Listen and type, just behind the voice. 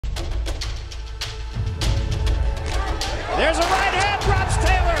There's a right hand, drops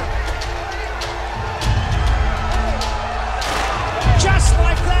Taylor. Just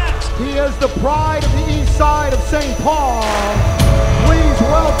like that. He is the pride of the east side of St. Paul. Please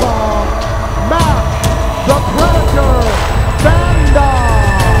welcome Matt the Predator Vanda.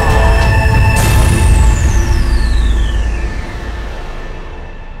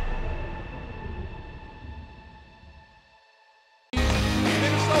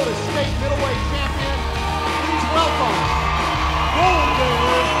 Minnesota State middleweight champion. Please welcome Caleb Truax.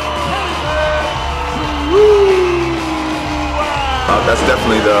 That's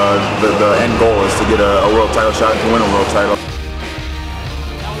definitely the end goal, is to get a world title shot, to win a world title. There's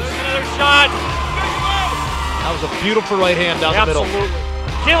another shot. That was a beautiful right hand down the middle.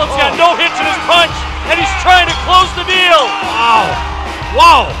 Caleb's got no hits in his punch, and he's trying to close the deal. Wow.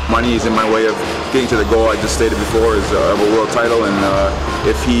 Wow. Money is in my way of getting to the goal I just stated before, is of a world title, and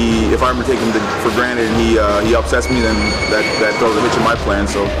if I'm taking for granted and he upsets me, then that throws a hitch in my plan.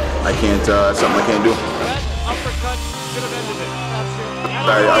 So I can't. Something I can't do. Uppercut should have ended it.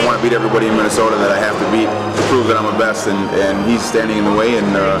 I want to beat everybody in Minnesota that I have to beat to prove that I'm the best, and he's standing in the way, and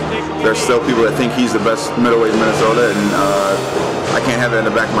there's still people that think he's the best middleweight in Minnesota, and I can't have that in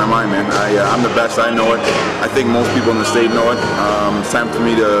the back of my mind, man. I'm the best, I know it. I think most people in the state know it. It's time for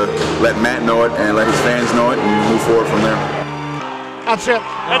me to let Matt know it and let his fans know it and move forward from there. That's it.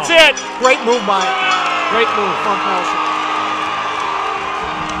 That's it. Great move by him. Great move from Nelson.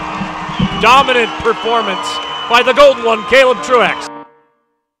 Dominant performance by the golden one, Caleb Truax.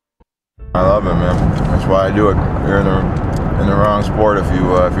 I love it, man. That's why I do it. You're in the wrong sport if you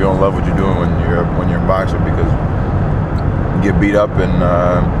don't love what you're doing when you're a boxer, because you get beat up and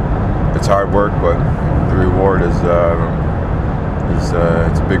it's hard work, but the reward is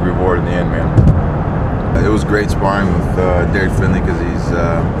it's a big reward in the end, man. It was great sparring with Derek Finley, because he's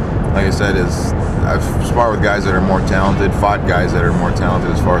like I said, I've sparred with guys that are more talented, fought guys that are more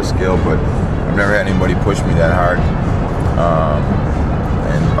talented as far as skill, but I've never had anybody push me that hard.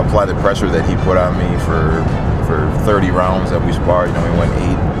 And apply the pressure that he put on me for 30 rounds that we sparred. You know, we went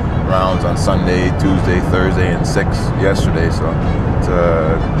 8 rounds on Sunday, Tuesday, Thursday, and 6 yesterday. So it's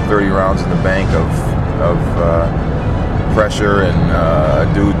 30 rounds in the bank of pressure, and a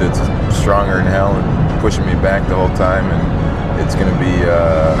dude that's stronger than hell and pushing me back the whole time. And it's going to be,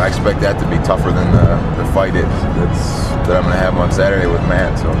 I expect that to be tougher than the fight that I'm going to have on Saturday with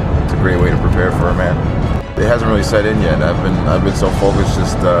Matt. So it's a great way to prepare for a man. It hasn't really set in yet. I've been so focused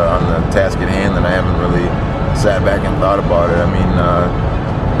just on the task at hand that I haven't really sat back and thought about it. I mean,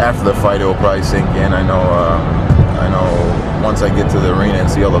 after the fight, it will probably sink in. I know once I get to the arena and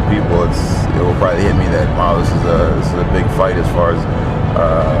see all the people, it will probably hit me that, wow, this is a big fight as far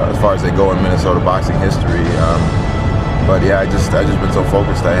as they go in Minnesota boxing history. But yeah, I just been so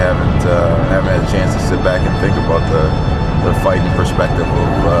focused, I haven't had a chance to sit back and think about the fight in perspective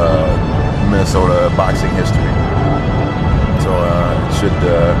of Minnesota boxing history. So it should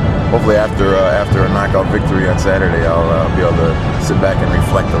hopefully after a knockout victory on Saturday, I'll be able to sit back and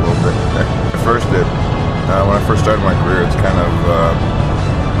reflect a little bit. When I first started my career, it's kind of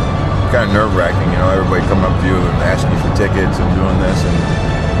nerve-wracking. You know, everybody coming up to you and asking you for tickets and doing this and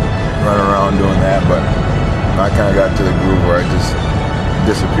running around doing that. But I kind of got to the groove where I just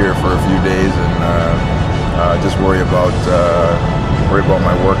disappear for a few days and just worry about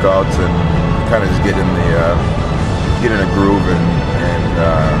my workouts and kind of just get in a groove and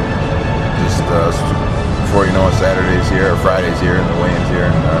just before you know it, Saturday's here or Friday's here and the weigh-in's here,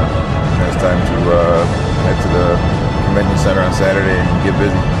 and it's time to head to the convention center on Saturday and get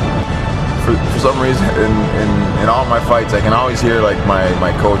busy. For some reason, in all my fights, I can always hear like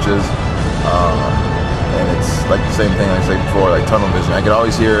my coaches, and it's like the same thing I said before, like tunnel vision. I can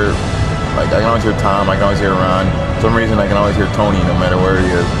always hear. Like, I can always hear Tom, I can always hear Ron. For some reason, I can always hear Tony no matter where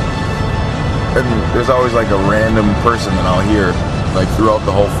he is. And there's always like a random person that I'll hear, like throughout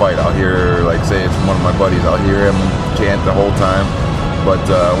the whole fight. I'll hear, like, say it's one of my buddies, I'll hear him chant the whole time. But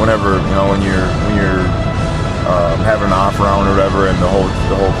whenever, you know, when you're having an off round or whatever, and the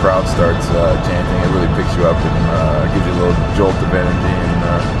whole crowd starts chanting, it really picks you up and gives you a little jolt of energy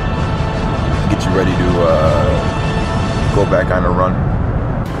and gets you ready to go back on a run.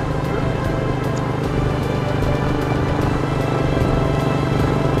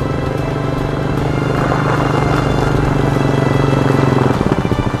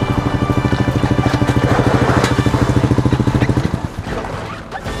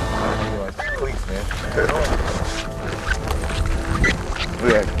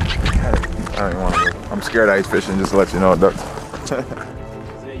 I'm scared of ice fishing, just to let you know, Doug.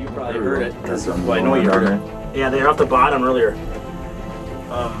 You probably heard it. Well, I know you heard it. Yeah, they're off the bottom earlier.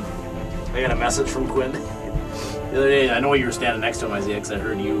 I got a message from Quinn. The other day, I know you were standing next to him, Isaiah, because I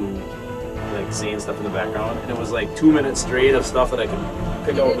heard you like saying stuff in the background, and it was like 2 minutes straight of stuff that I can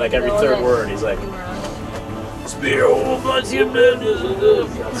pick out like every third word. He's like, "Spear, oh, let's see him,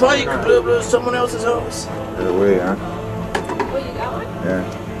 fight, blah, blah, someone else's house." Get away, huh? Oh, you got one? Yeah.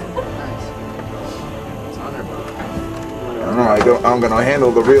 It's on there, bro. I don't know. I'm gonna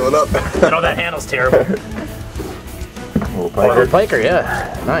handle the reeling up. I know that handle's terrible. Little Oh, piker. piker,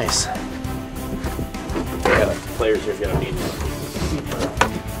 yeah, nice. I got players here if you don't need.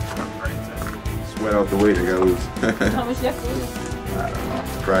 Sweat out the weight, I gotta lose. How much do you have to lose?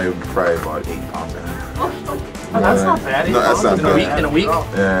 Probably about 8 pounds. Oh, That's not bad. No, that's not in a week. bad. In a week.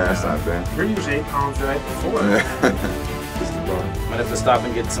 Yeah, that's not bad. You're usually 8 pounds the night before. Might have to stop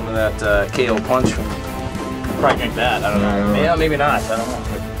and get some of that KO punch. Probably drink that. I don't know. Yeah, maybe not. I don't know.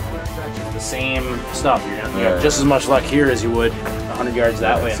 The same stuff. You're gonna have just as much luck here as you would 100 yards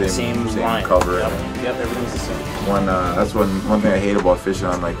that way in the same line. Cover. Yep, everything's the same. That's one thing I hate about fishing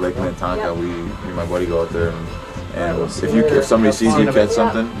on like Lake Minnetonka. Me and my buddy go out there, and if somebody sees you catch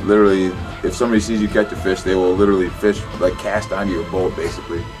something, literally, if somebody sees you catch a fish, they will literally fish like cast onto your boat,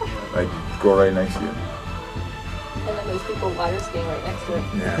 basically, like go right next to you. and then there's people water skiing right next to it.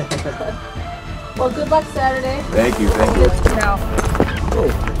 Yeah. Well, good luck Saturday. Thank you. Thank you.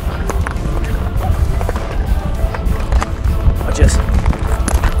 Watch this.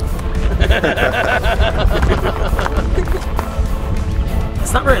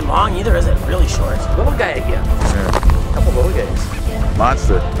 It's not very long either, is it? Really short. Little guy again. A couple little guys.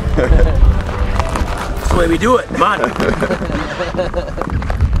 Monster. That's the way we do it. Come on.